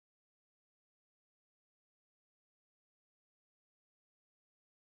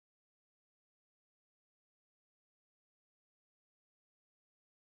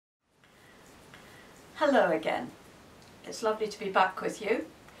Hello again. It's lovely to be back with you.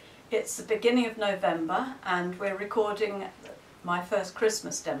 It's the beginning of November and we're recording my first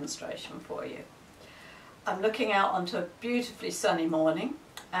Christmas demonstration for you. I'm looking out onto a beautifully sunny morning,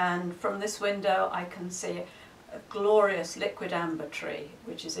 and from this window I can see a glorious liquid amber tree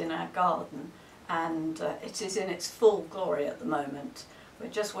which is in our garden, and it is in its full glory at the moment. We're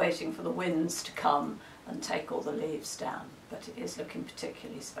just waiting for the winds to come and take all the leaves down, but it is looking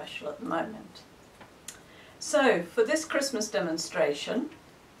particularly special at the moment. So for this Christmas demonstration,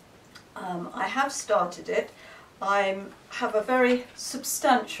 I have started it. I have a very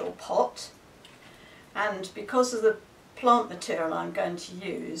substantial pot, and because of the plant material I'm going to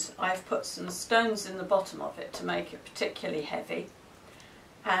use, I've put some stones in the bottom of it to make it particularly heavy,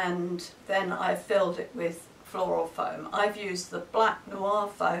 and then I've filled it with floral foam. I've used the black noir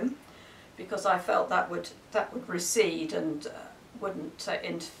foam because I felt that would recede and wouldn't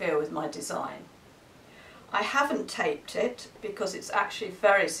interfere with my design. I haven't taped it because it's actually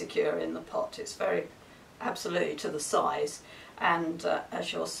very secure in the pot. It's very absolutely to the size, and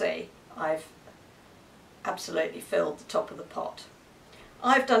as you'll see, I've absolutely filled the top of the pot.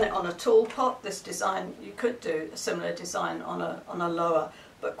 I've done it on a tall pot. This design, you could do a similar design on a lower,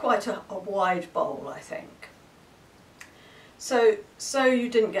 but quite a wide bowl, I think. So you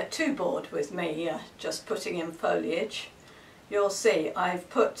didn't get too bored with me just putting in foliage. You'll see I've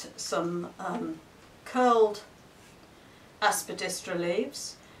put some curled aspidistra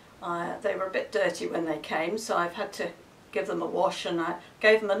leaves. They were a bit dirty when they came, so I've had to give them a wash, and I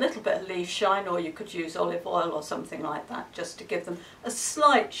gave them a little bit of leaf shine, or you could use olive oil or something like that just to give them a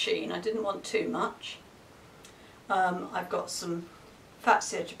slight sheen. I didn't want too much. I've got some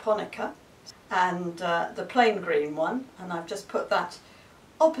Fatsia japonica and the plain green one, and I've just put that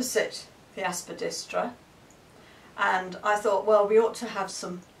opposite the aspidistra, and I thought, well, we ought to have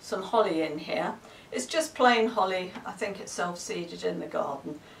some holly in here. It's just plain holly. I think it's self-seeded in the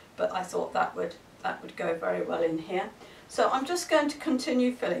garden, but I thought that would go very well in here. So I'm just going to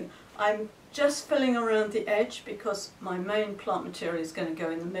continue filling. I'm just filling around the edge because my main plant material is going to go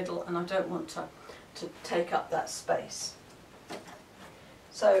in the middle, and I don't want to take up that space.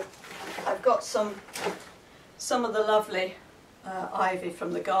 So I've got some of the lovely ivy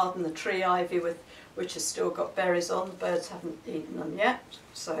from the garden, the tree ivy which has still got berries on. The birds haven't eaten them yet,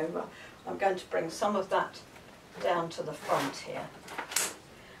 so I'm going to bring some of that down to the front here.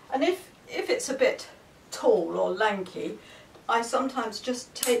 And if it's a bit tall or lanky, I sometimes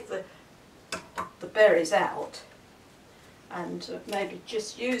just take the berries out and maybe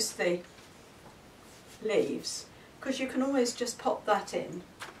just use the leaves, because you can always just pop that in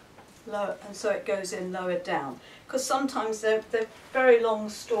lower, and so it goes in lower down, because sometimes they're very long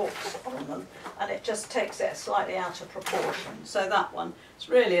stalks on them and it just takes it slightly out of proportion. So that one is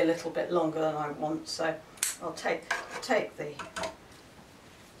really a little bit longer than I want, so I'll take the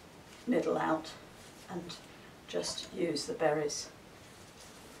middle out and just use the berries.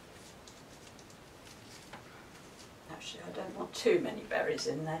 Actually, I don't want too many berries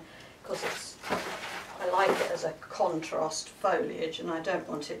in there because I like it as a contrast foliage, and I don't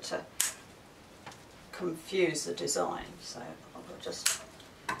want it to confuse the design, so I'll just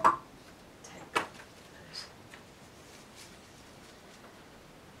take those.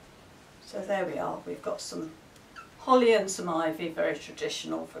 So there we are. We've got some holly and some ivy, very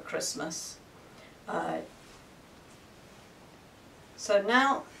traditional for Christmas. So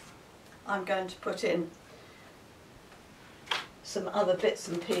now I'm going to put in some other bits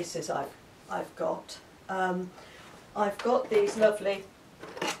and pieces I've got. I've got these lovely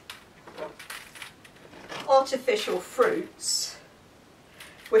artificial fruits,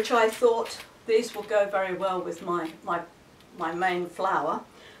 which I thought these will go very well with my main flower,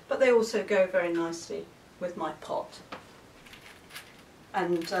 but they also go very nicely with my pot.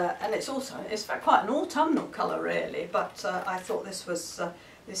 And it's quite an autumnal colour really, but I thought this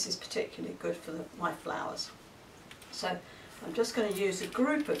is particularly good for my flowers. So I'm just going to use a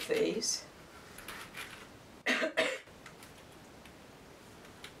group of these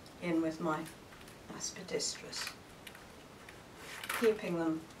in with my aspidistras, keeping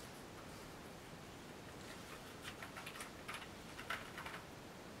them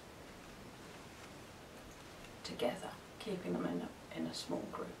together, keeping them in a small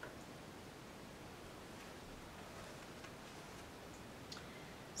group.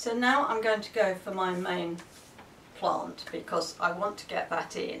 So now I'm going to go for my main plant because I want to get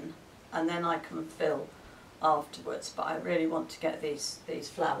that in and then I can fill afterwards, but I really want to get these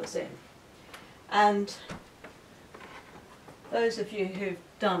flowers in. And those of you who've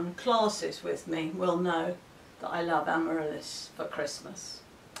done classes with me will know that I love amaryllis for Christmas,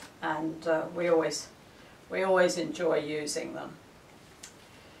 and we always we always enjoy using them.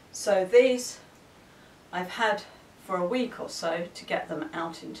 So these I've had for a week or so to get them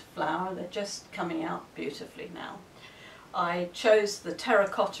out into flower. They're just coming out beautifully now. I chose the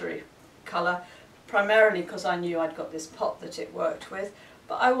terracotta colour primarily because I knew I'd got this pot that it worked with,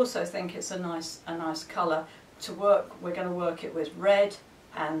 but I also think it's a nice colour to work. We're going to work it with red,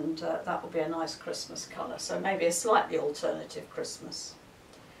 and that will be a nice Christmas colour, so maybe a slightly alternative Christmas.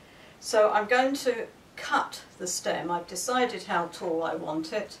 So I'm going to cut the stem. I've decided how tall I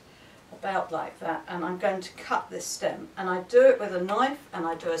want it, about like that, and I'm going to cut this stem, and I do it with a knife and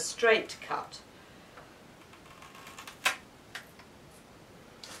I do a straight cut.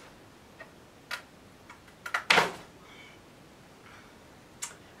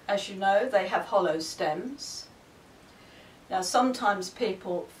 As you know, they have hollow stems. Now sometimes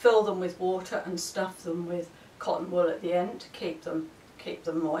people fill them with water and stuff them with cotton wool at the end to keep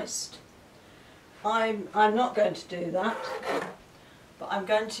them moist. I'm not going to do that, but I'm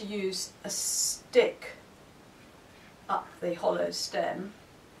going to use a stick up the hollow stem,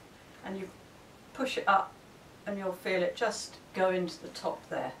 and you push it up and you'll feel it just go into the top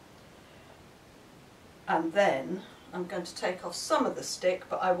there. And then I'm going to take off some of the stick,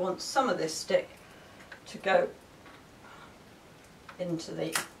 but I want some of this stick to go into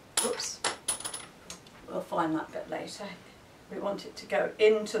the, oops, we'll find that bit later. We want it to go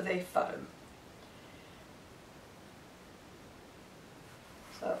into the foam.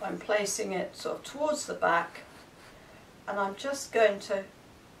 So I'm placing it sort of towards the back, and I'm just going to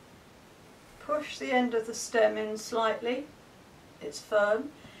push the end of the stem in slightly. It's firm.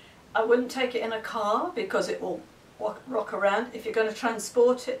 I wouldn't take it in a car because it will rock around. If you're going to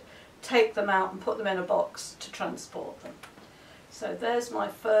transport it, take them out and put them in a box to transport them. So there's my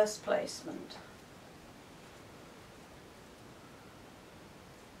first placement.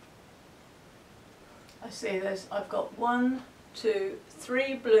 I see I've got 1, 2,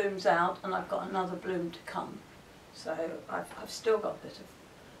 3 blooms out, and I've got another bloom to come. So I've still got a bit of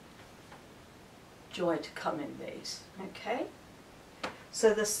joy to come in these. Okay.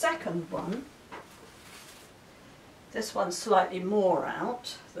 So the second one, this one's slightly more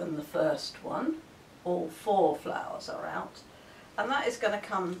out than the first one. All 4 flowers are out. And that is going to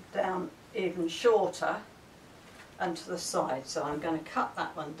come down even shorter and to the side. So I'm going to cut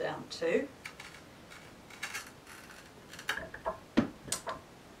that one down too.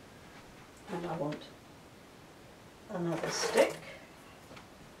 And I want another stick.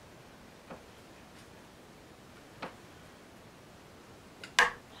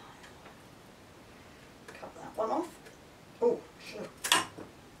 Cut that one off. Oh, should have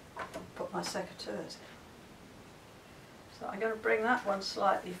put my secateurs. So I'm going to bring that one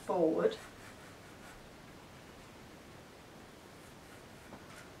slightly forward.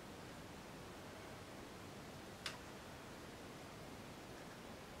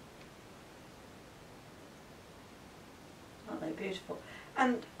 Aren't they beautiful?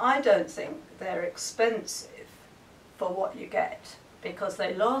 And I don't think they're expensive for what you get, because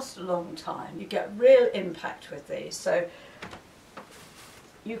they last a long time. You get real impact with these. So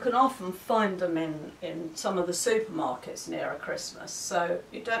you can often find them in some of the supermarkets nearer Christmas, so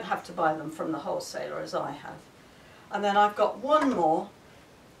you don't have to buy them from the wholesaler as I have. And then I've got one more.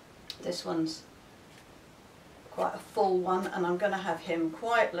 This one's quite a full one, and I'm going to have him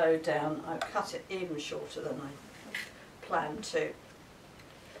quite low down. I've cut it even shorter than I planned to.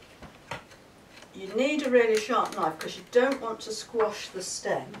 You need a really sharp knife because you don't want to squash the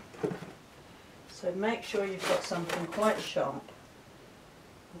stem. So make sure you've got something quite sharp.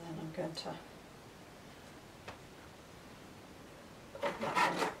 And then I'm going to put that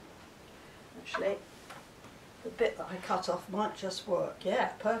one. Actually, the bit that I cut off might just work.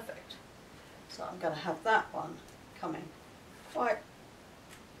 Yeah, perfect. So I'm going to have that one coming quite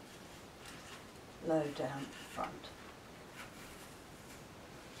low down front.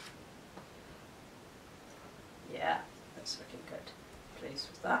 Yeah, that's looking good. Pleased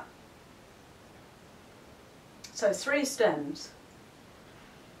with that. So 3 stems.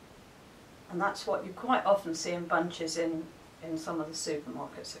 And that's what you quite often see in bunches in some of the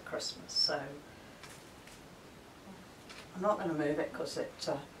supermarkets at Christmas. So I'm not going to move it because it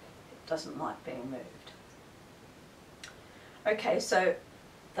doesn't like being moved. Okay, so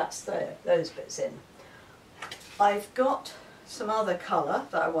that's those bits in. I've got some other colour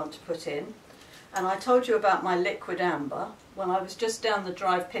that I want to put in. And I told you about my liquid amber when I was just down the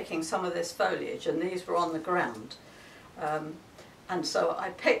drive picking some of this foliage, and these were on the ground. And so I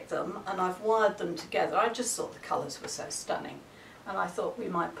picked them and I've wired them together. I just thought the colours were so stunning, and I thought we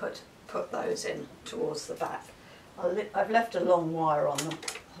might put those in towards the back. I've left a long wire on them,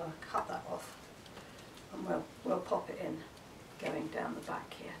 so I'll cut that off. And we'll pop it in going down the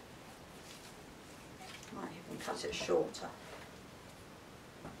back here. Might even cut it shorter.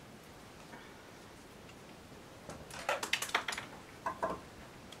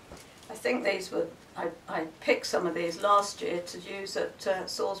 I think these were, I picked some of these last year to use at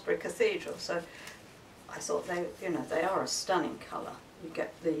Salisbury Cathedral, so I thought they are a stunning colour. You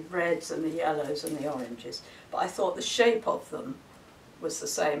get the reds and the yellows and the oranges, but I thought the shape of them was the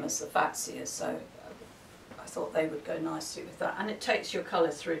same as the Fatsia, so I thought they would go nicely with that. And it takes your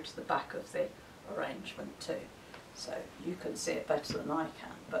colour through to the back of the arrangement too, so you can see it better than I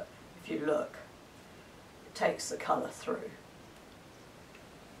can, but if you look, it takes the colour through.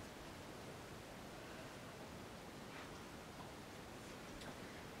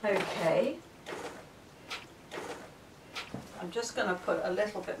 Okay, I'm just going to put a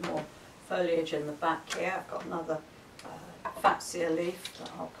little bit more foliage in the back here. I've got another Fatsia leaf that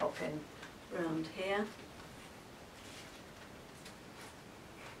I'll pop in round here.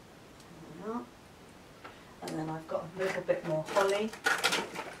 And then I've got a little bit more holly.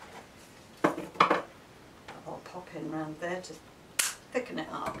 I'll pop in round there to thicken it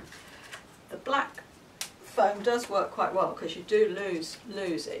up. The black foam does work quite well because you do lose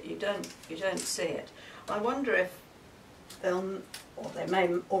it. You don't see it. I wonder if they'll, or they may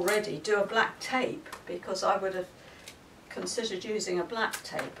already do a black tape, because I would have considered using a black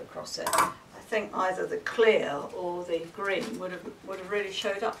tape across it. I think either the clear or the green would have really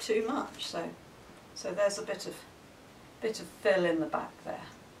showed up too much. So there's a bit of fill in the back there.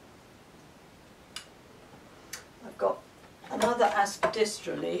 I've got another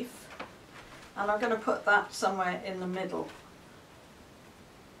aspidistra leaf, and I'm going to put that somewhere in the middle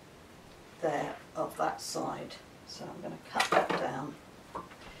there of that side. So I'm going to cut that down.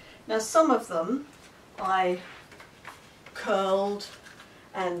 Now some of them I curled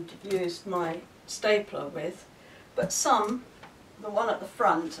and used my stapler with, but some, the one at the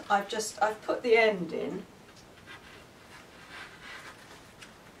front, I've put the end in,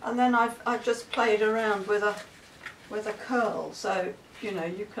 and then I've just played around with a curl, so you know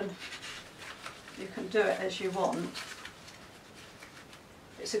you can do it as you want.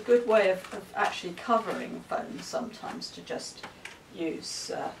 It's a good way of actually covering foam sometimes, to just use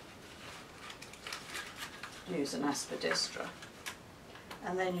an aspidistra,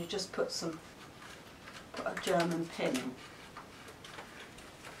 and then you just put a German pin in.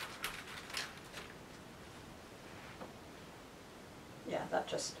 Yeah,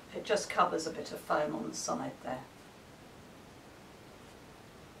 it just covers a bit of foam on the side there.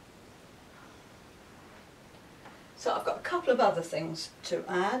 So I've got a couple of other things to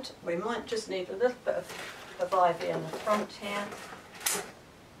add. We might just need a little bit of ivy in the front here.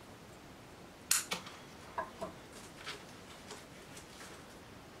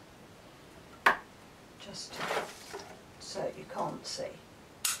 Just so you can't see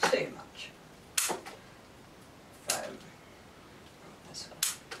too much foam. There's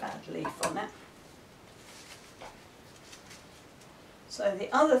a bad leaf on it. So the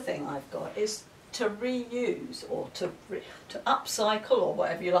other thing I've got is to reuse, or to upcycle, or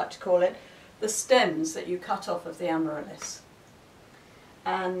whatever you like to call it, the stems that you cut off of the amaryllis.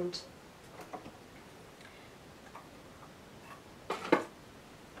 And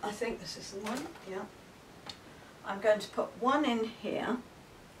I think this is the one, yeah. I'm going to put one in here,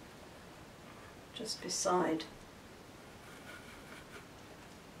 just beside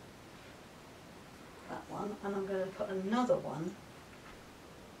that one, and I'm going to put another one.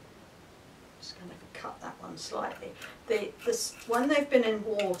 Just going to cut that one slightly. When they've been in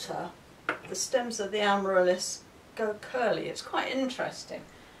water, the stems of the amaryllis go curly. It's quite interesting,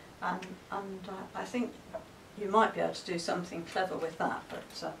 and I think you might be able to do something clever with that,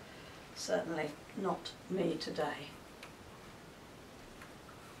 but certainly not me today.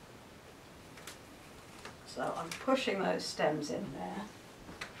 So I'm pushing those stems in there,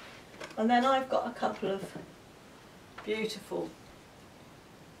 and then I've got a couple of beautiful,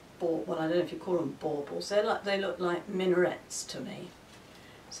 well, I don't know if you call them baubles. They look like minarets to me.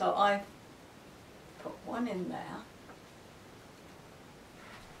 So I put one in there,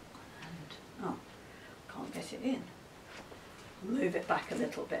 and oh, can't get it in. I'll move it back a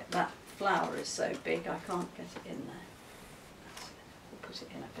little bit. That flower is so big I can't get it in there. That's it. We'll put it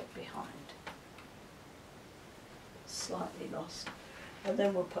in a bit behind. Slightly lost. And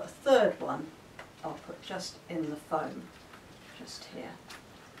then we'll put a third one. I'll put just in the foam, just here.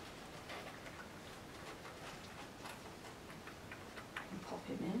 And pop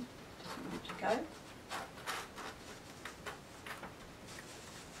him in. Doesn't want to go.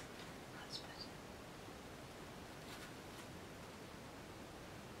 That's better.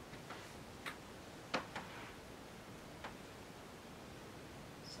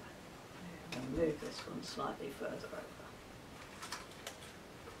 move this one slightly further over.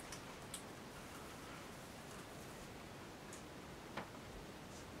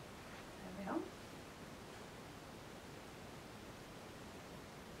 There we are.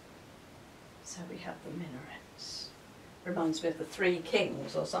 So we have the minarets. Reminds me of the Three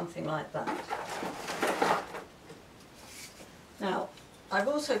Kings or something like that. Now, I've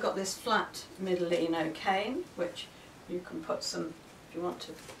also got this flat Midolino cane, which you can put some, if you want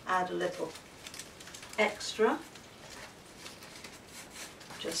to add a little extra,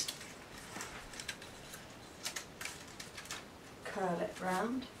 just curl it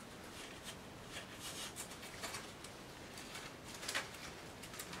round.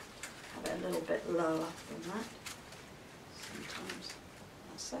 Have it a little bit lower than that. Sometimes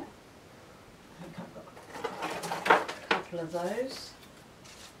that's it. I think I've got a couple of those.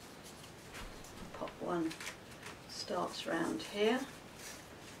 Pop one, starts round here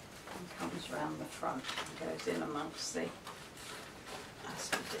and comes round the front and goes in amongst the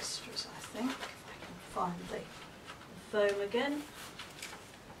aspidistras, I think. If I can find the foam again.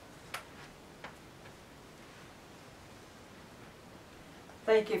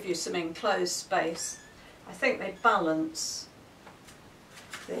 They give you some enclosed space. I think they balance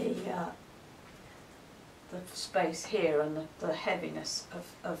the space here and the heaviness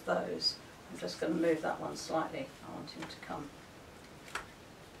of those. I'm just going to move that one slightly. I want him to come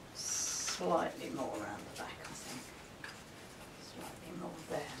slightly more around the back, I think. Slightly more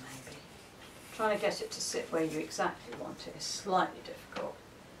there, maybe. Trying to get it to sit where you exactly want it is slightly difficult.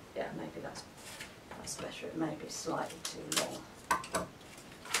 Yeah, maybe that's better. It may be slightly too long.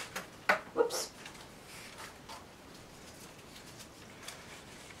 Whoops.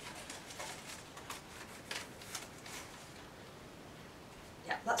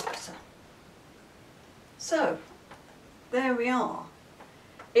 Yeah, that's better. So, there we are.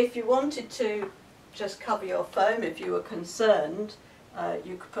 If you wanted to just cover your foam, if you were concerned,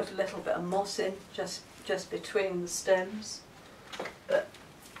 you could put a little bit of moss in just between the stems. But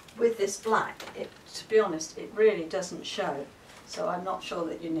with this black, to be honest, it really doesn't show. So I'm not sure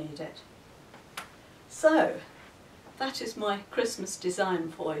that you need it. So, that is my Christmas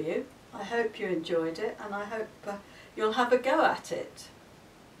design for you. I hope you enjoyed it, and I hope you'll have a go at it.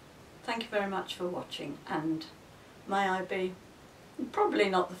 Thank you very much for watching, and may I be, probably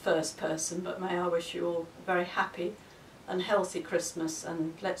not the first person, but may I wish you all a very happy and healthy Christmas,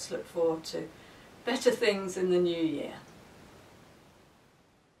 and let's look forward to better things in the new year.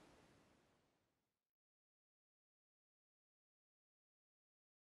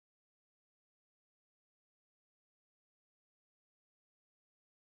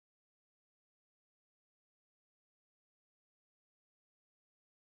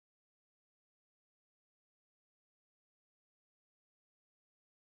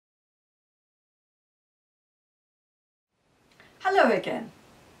 Hello again.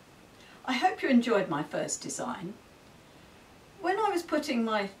 I hope you enjoyed my first design. When I was putting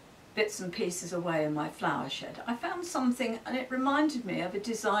my bits and pieces away in my flower shed, I found something, and it reminded me of a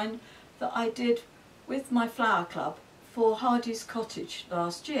design that I did with my flower club for Hardy's Cottage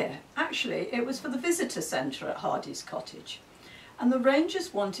last year. Actually, it was for the visitor centre at Hardy's Cottage, and the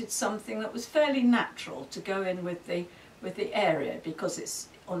rangers wanted something that was fairly natural to go in with the area because it's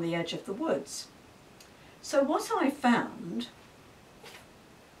on the edge of the woods. So what I found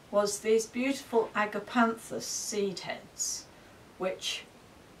was these beautiful agapanthus seed heads, which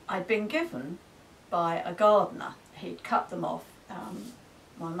I'd been given by a gardener. He'd cut them off,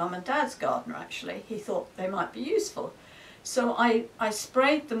 my mum and dad's gardener actually. He thought they might be useful. So I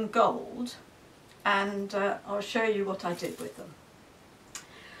sprayed them gold, and I'll show you what I did with them.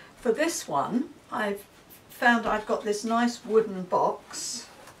 For this one, I've got this nice wooden box,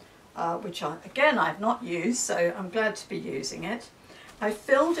 which I've not used, so I'm glad to be using it. I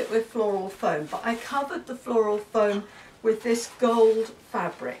filled it with floral foam, but I covered the floral foam with this gold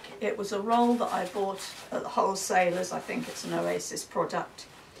fabric. It was a roll that I bought at the wholesalers. I think it's an Oasis product,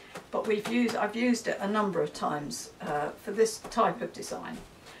 but I've used it a number of times for this type of design.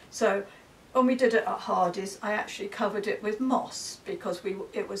 So when we did it at Hardy's, I actually covered it with moss because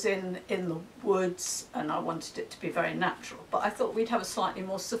it was in the woods and I wanted it to be very natural, but I thought we'd have a slightly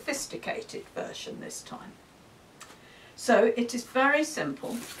more sophisticated version this time. So it is very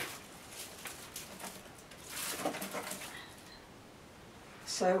simple.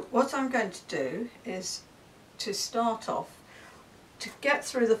 So what I'm going to do is to start off, to get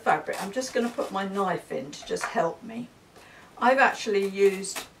through the fabric, I'm just going to put my knife in to just help me. I've actually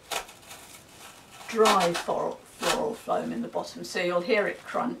used dry floral foam in the bottom, so you'll hear it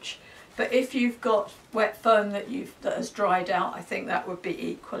crunch. But if you've got wet foam that has dried out, I think that would be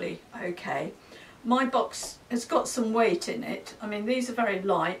equally okay. my box has got some weight in it. I mean, these are very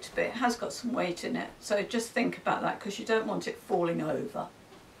light, but it has got some weight in it. So just think about that, because you don't want it falling over.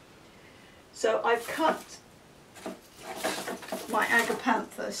 So I've cut my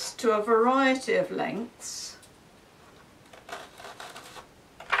agapanthus to a variety of lengths.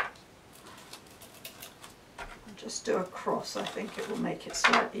 I'll just do a cross. I think it will make it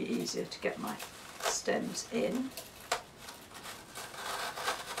slightly easier to get my stems in.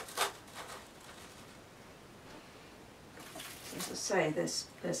 As I say, there's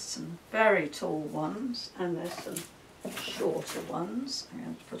some very tall ones and there's some shorter ones. I'm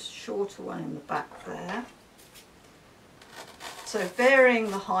going to put a shorter one in the back there. So varying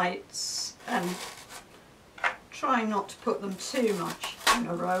the heights and trying not to put them too much in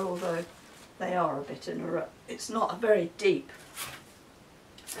a row, although they are a bit in a row. It's not a very deep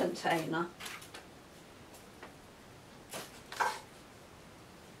container.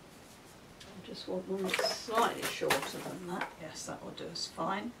 Just want one that's slightly shorter than that. Yes, that will do us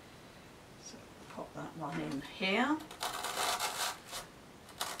fine. So pop that one in here.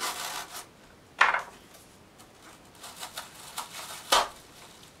 There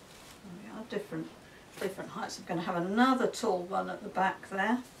we are, different heights. I'm going to have another tall one at the back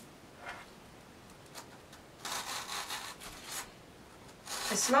there.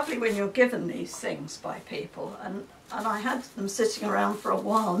 It's lovely when you're given these things by people, and I had them sitting around for a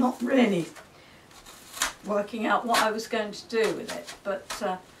while, not really working out what I was going to do with it,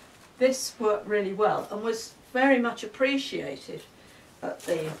 but this worked really well and was very much appreciated at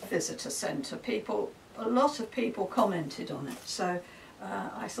the visitor centre. A lot of people commented on it, so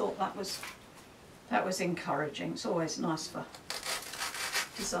I thought that was encouraging. It's always nice for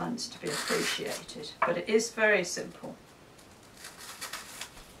designs to be appreciated, but it is very simple.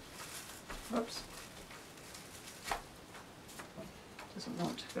 Oops. Doesn't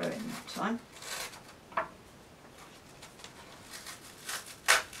want to go in that time.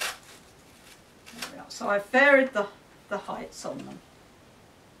 There we are. So I've varied the heights on them.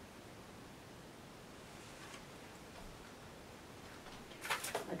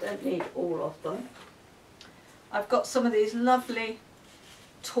 I don't need all of them. I've got some of these lovely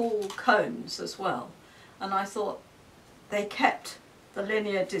tall cones as well, and I thought they kept the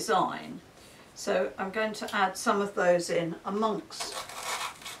linear design. So I'm going to add some of those in amongst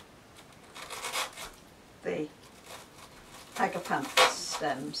the agapanthus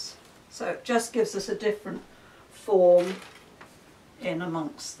stems. So it just gives us a different form in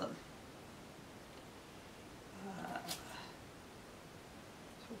amongst them. So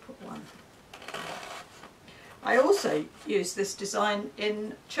we'll put one. I also used this design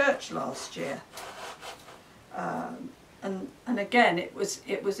in church last year. And again, it was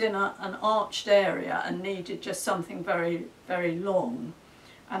in an arched area and needed just something very, very long,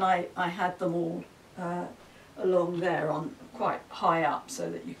 and I had them all along there on quite high up so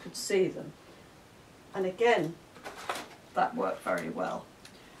that you could see them, and again that worked very well.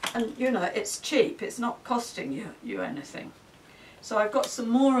 And you know, it's cheap, it's not costing you anything. So I've got some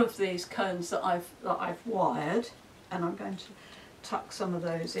more of these cones that I've wired, and I'm going to tuck some of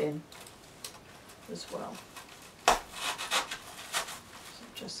those in as well.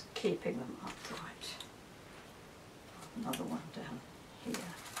 Just keeping them upright. Another one down here.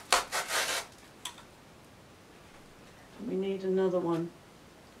 And we need another one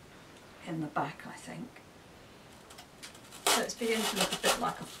in the back, I think. So it's beginning to look a bit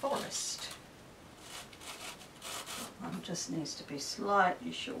like a forest. That one just needs to be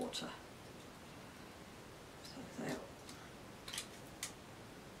slightly shorter. So they're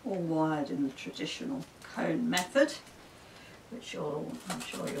all wired in the traditional cone method, which I'm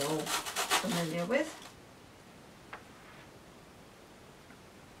sure you're all familiar with.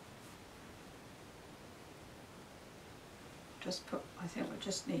 I think we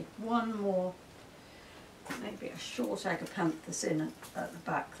just need one more, maybe a short agapanthus in at the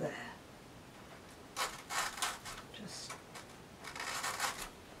back there. Just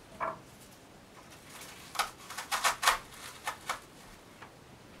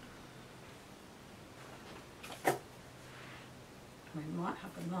we might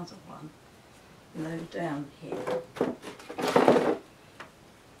have another one low down here.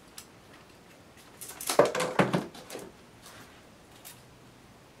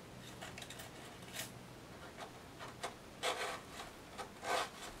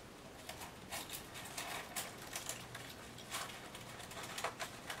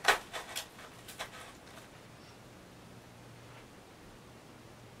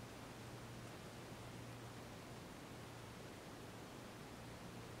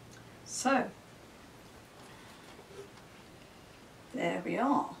 So, there we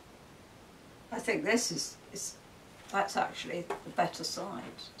are. I think this is that's actually the better side.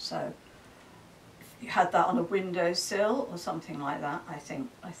 So if you had that on a windowsill or something like that, I think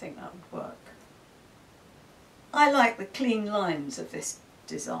that would work. I like the clean lines of this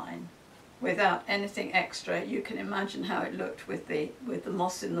design without anything extra. You can imagine how it looked with the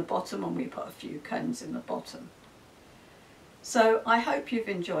moss in the bottom, and we put a few cones in the bottom. So I hope you've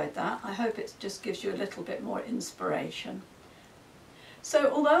enjoyed that. I hope it just gives you a little bit more inspiration.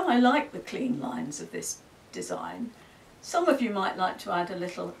 So although I like the clean lines of this design, some of you might like to add a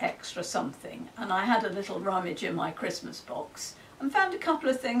little extra something, and I had a little rummage in my Christmas box and found a couple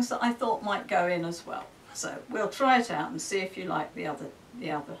of things that I thought might go in as well. So we'll try it out and see if you like the other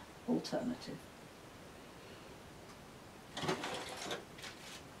alternative.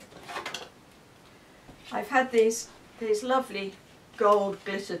 I've had these lovely gold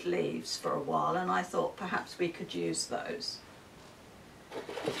glittered leaves for a while, and I thought perhaps we could use those.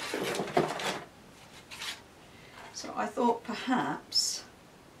 So I thought perhaps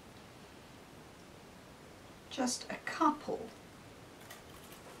just a couple.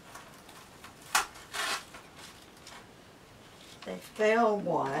 They are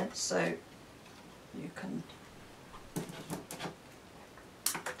wired, so you can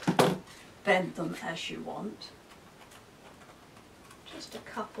bend them as you want. Just a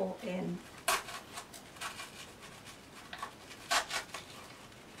couple in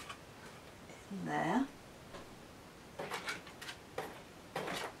there.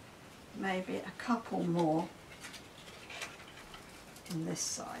 Maybe a couple more in this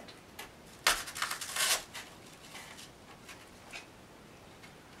side.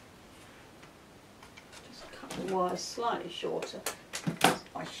 Just cut the wires slightly shorter. There's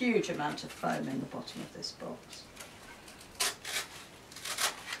a huge amount of foam in the bottom of this box.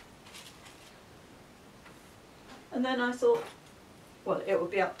 And then I thought, well, it would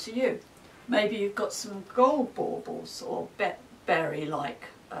be up to you. Maybe you've got some gold baubles or berry-like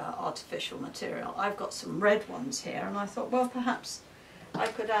artificial material. I've got some red ones here, and I thought, well, perhaps I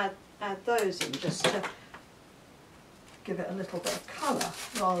could add those in just to give it a little bit of colour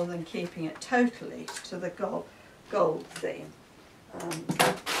rather than keeping it totally to the gold theme.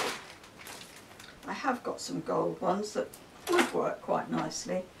 I have got some gold ones that would work quite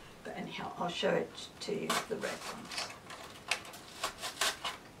nicely, but anyhow, I'll show it to you, the red ones.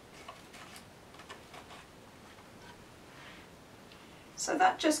 So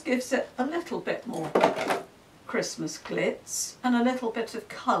that just gives it a little bit more Christmas glitz and a little bit of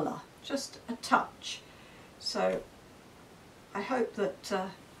colour, just a touch. So I hope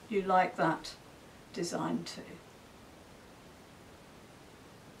that you like that design too.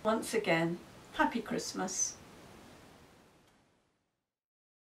 Once again, Happy Christmas.